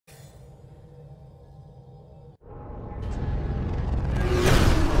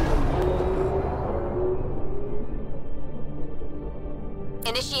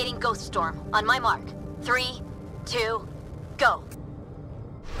Ghost Storm. On my mark. 3, 2, go.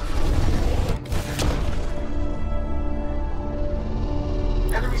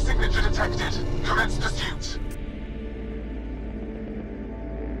 Enemy signature detected. Commence pursuit.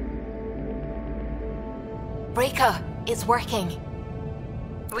 Breaker, it's working.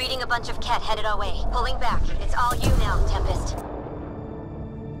 Reading a bunch of Ket headed our way. Pulling back. It's all you now, Tempest.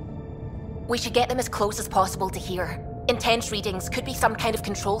 We should get them as close as possible to here. Intense readings could be some kind of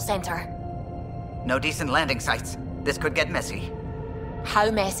control center. No decent landing sites. This could get messy. How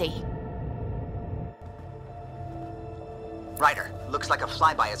messy? Ryder, looks like a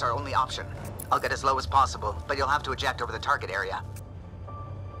flyby is our only option. I'll get as low as possible, but you'll have to eject over the target area.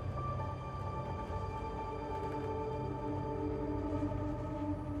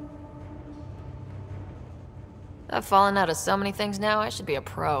 I've fallen out of so many things now, I should be a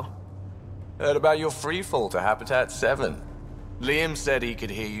pro. Heard about your freefall to Habitat 7. Liam said he could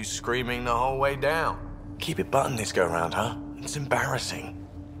hear you screaming the whole way down. Keep it buttoned this go-round, huh? It's embarrassing.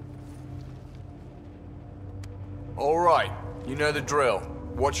 All right, you know the drill.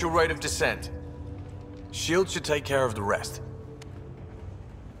 What's your rate of descent? Shield should take care of the rest.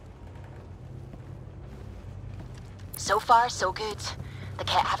 So far, so good. The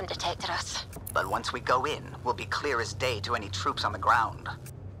Ket haven't detected us. But once we go in, we'll be clear as day to any troops on the ground.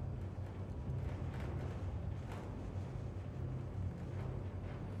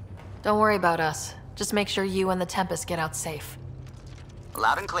 Don't worry about us. Just make sure you and the Tempest get out safe.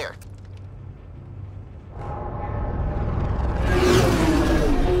 Loud and clear.